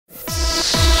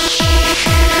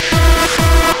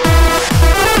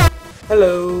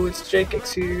Hello, it's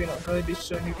JakeX here, and I'm going to be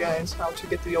showing you guys how to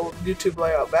get the old YouTube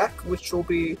layout back, which will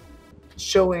be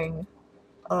showing,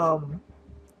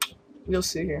 you'll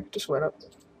see here, just wait up.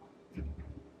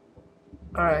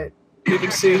 Alright, you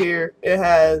can see here, it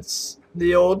has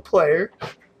the old player,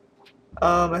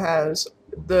 it has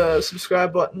the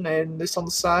subscribe button and this on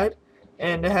the side,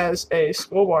 and it has a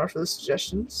scroll bar for the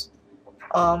suggestions.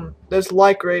 There's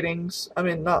like ratings,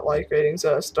 not like ratings,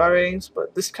 star ratings,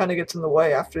 but this kind of gets in the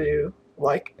way after you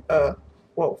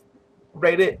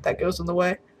rate it, that goes in the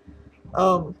way.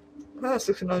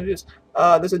 69 views.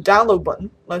 There's a download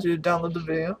button, allows you to download the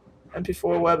video,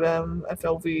 MP4, WebM,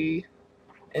 FLV,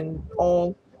 and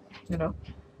all, you know.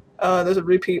 There's a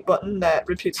repeat button that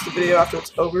repeats the video after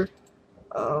it's over.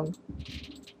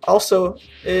 Also,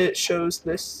 it shows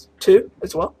this too,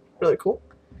 as well. Really cool.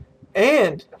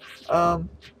 And,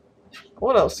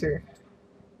 what else here?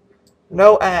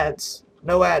 No ads.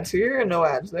 No ads here and no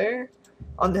ads there.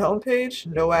 On the home page,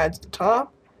 no ads at the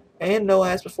top, and no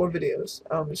ads before videos.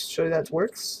 Just to show you that it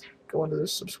works, go into the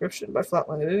subscription by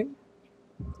Flatline Editing.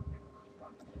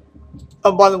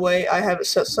 By the way, I have it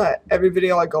set so that every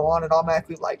video I go on, it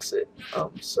automatically likes it.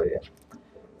 So yeah.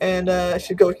 And if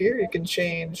you go here, you can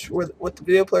change what the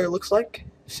video player looks like.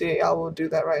 See, I will do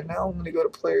that right now. I'm going to go to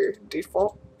player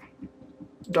default,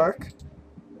 dark,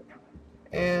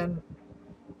 and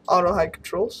auto hide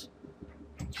controls.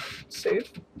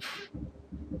 Save.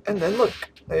 And then look,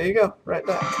 there you go, right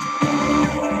back.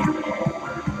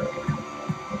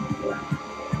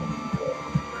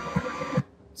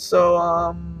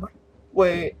 So,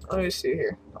 wait, let me see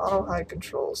here. Auto hide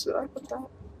controls, did I put that?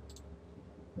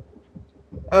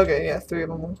 Okay, yeah, 3 of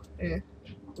them. Yeah.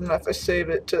 And if I save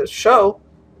it to show,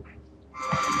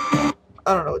 I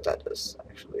don't know what that does,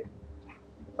 actually.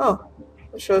 Oh,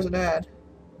 it shows an ad.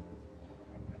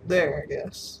 There, I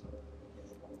guess.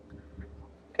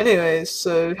 Anyways,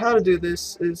 so how to do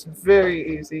this is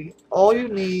very easy. All you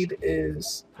need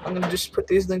is, I'm going to just put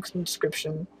these links in the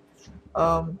description.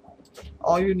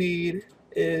 All you need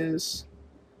is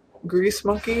Grease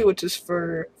Monkey, which is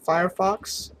for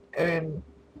Firefox, and,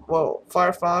 well,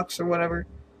 Firefox or whatever.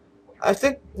 I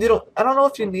think I don't know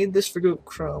if you need this for Google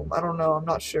Chrome. I don't know, I'm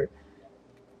not sure.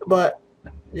 But,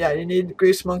 yeah, you need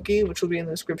Grease Monkey, which will be in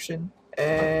the description,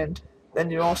 and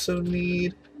then you also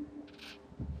need,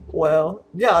 well,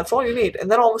 yeah, that's all you need.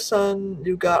 And then all of a sudden,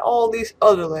 you've got all these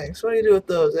other links. What do you do with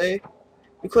those, eh?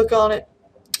 You click on it,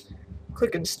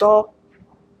 click install,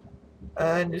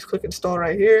 and just click install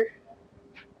right here.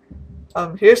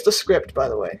 Here's the script, by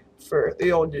the way, for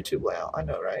the old YouTube layout. I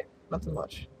know, right? Nothing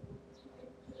much.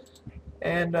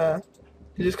 And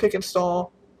you just click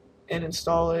install and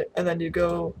install it, and then you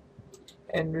go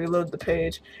and reload the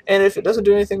page. And if it doesn't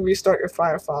do anything, restart your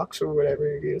Firefox or whatever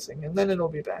you're using, and then it'll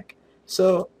be back.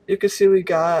 So you can see we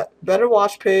got better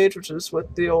watch page, which is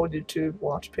with the old YouTube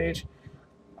watch page.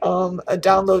 A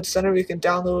download center where you can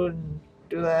download and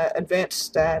do that.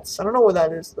 Advanced stats. I don't know what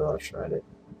that is though. I'll try it.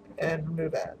 And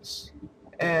remove ads.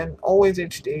 And always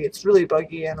HD. It's really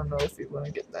buggy. I don't know if you want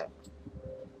to get that.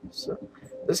 So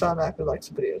this automatically likes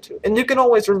the video too. And you can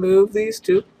always remove these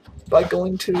too by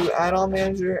going to add-on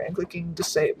manager and clicking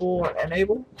disable or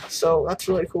enable. So that's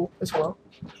really cool as well.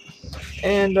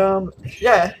 And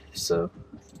yeah, so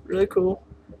really cool,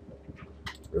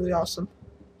 really awesome.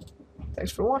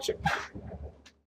 Thanks for watching.